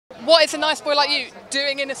What is a nice boy like you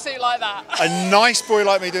doing in a suit like that? A nice boy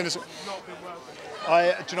like me doing this. Do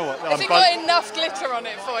you know what? Has it got enough glitter on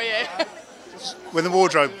it for you? When the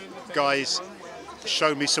wardrobe guys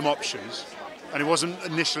showed me some options, and it wasn't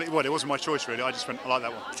initially, well, it wasn't my choice really. I just went, I like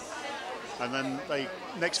that one. And then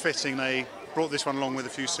next fitting, they brought this one along with a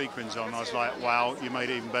few sequins on. I was like, wow, you made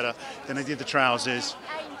it even better. Then they did the trousers,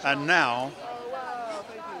 and now,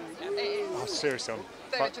 oh, seriously,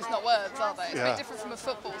 They're just not words, are they? It's a bit different from a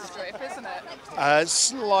football strip, isn't it?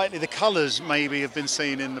 Slightly. The colours maybe have been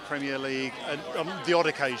seen in the Premier League on the odd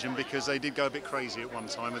occasion, because they did go a bit crazy at one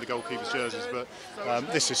time with the goalkeepers' jerseys, but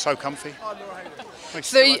this is so comfy.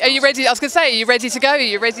 So are you ready? I was going to say, are you ready to go? Are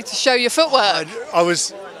you ready to show your footwork? I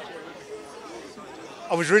was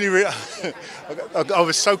really I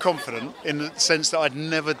was so confident, in the sense that I'd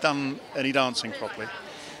never done any dancing properly.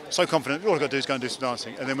 So confident, all I've got to do is go and do some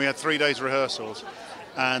dancing. And then we had 3 days rehearsals,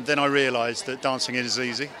 and then I realised that dancing is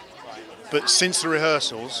easy. But since the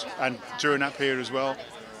rehearsals, and during that period as well,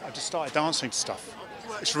 I just started dancing to stuff.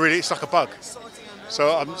 It's like a bug.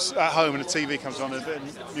 So I'm at home and the TV comes on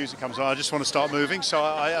and music comes on, I just want to start moving. So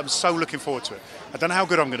I'm so looking forward to it. I don't know how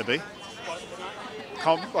good I'm going to be.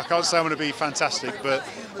 I can't say I'm going to be fantastic, but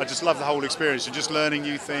I just love the whole experience and just learning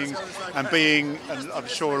new things and being, and I'm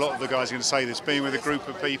sure a lot of the guys are going to say this, being with a group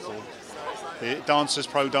of people, dancers,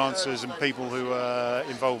 pro dancers and people who are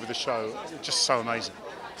involved with the show, it's just so amazing.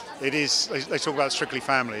 It is, they talk about strictly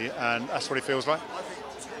family, and that's what it feels like.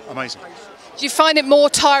 Amazing. Do you find it more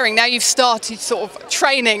tiring now you've started sort of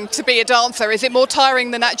training to be a dancer? Is it more tiring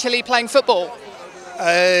than actually playing football?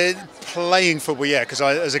 Playing football, yeah, because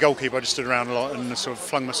as a goalkeeper I just stood around a lot and sort of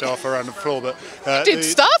flung myself around the floor. But you did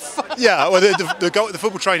stuff? Yeah, well, the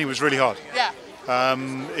football training was really hard. Yeah.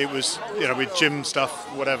 It was, with gym stuff,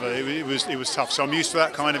 whatever. It was tough. So I'm used to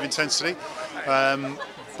that kind of intensity.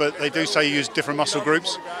 But they do say you use different muscle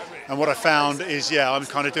groups, and what I found is, I'm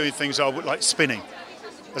kind of doing things I would like spinning.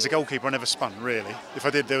 As a goalkeeper, I never spun really. If I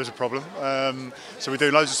did, there was a problem. So we're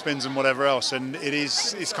doing loads of spins and whatever else, and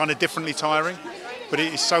it's kind of differently tiring, but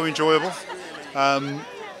it is so enjoyable. To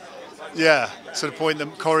the point that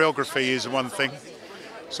choreography is one thing.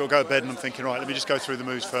 So I go to bed and I'm thinking, right, let me just go through the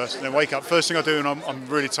moves first, and then wake up. First thing I do, and I'm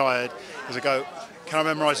really tired, is I go, can I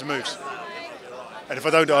memorise the moves? And if I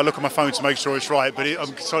don't, I look at my phone to make sure it's right. But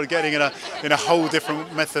I'm sort of getting in a whole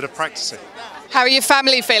different method of practicing. How are your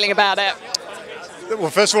family feeling about it? Well,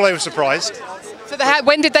 first of all, they were surprised. So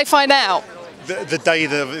when did they find out? The day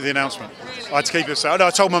of the announcement. I had to keep it safe. No,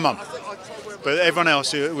 I told my mum. But everyone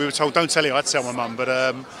else, we were told, don't tell you. I had to tell my mum. But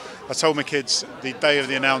I told my kids the day of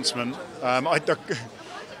the announcement.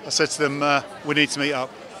 I said to them, we need to meet up.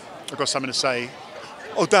 I've got something to say.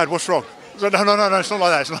 Oh, Dad, what's wrong? I said, no, it's not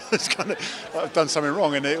like that. It's kind of, I've done something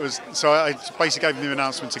wrong. And it was, so I basically gave them the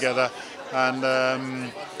announcement together. And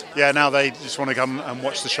now they just want to come and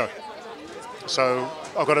watch the show. So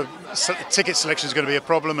I've got ticket selection is going to be a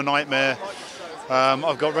problem, a nightmare.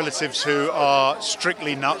 I've got relatives who are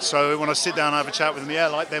strictly nuts, so when I sit down and have a chat with them,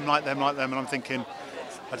 like them, and I'm thinking,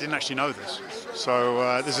 I didn't actually know this.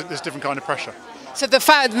 So there's a different kind of pressure. So the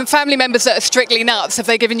family members that are strictly nuts, have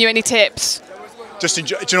they given you any tips? Just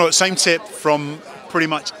enjoy. Do you know what? Same tip from pretty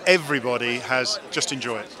much everybody has, just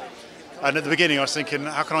enjoy it. And at the beginning I was thinking,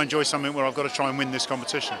 how can I enjoy something where I've got to try and win this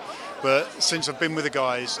competition? But since I've been with the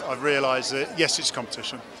guys, I've realised that yes, it's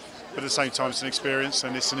competition, but at the same time it's an experience,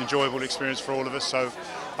 and it's an enjoyable experience for all of us. So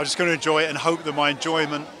I'm just going to enjoy it and hope that my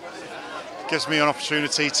enjoyment gives me an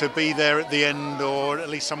opportunity to be there at the end, or at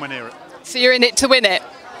least somewhere near it. So you're in it to win it?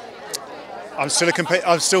 I'm still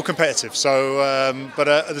competitive. So, but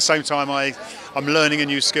at the same time, I'm learning a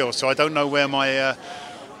new skill. So I don't know where my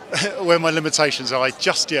where my limitations are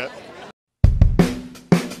just yet.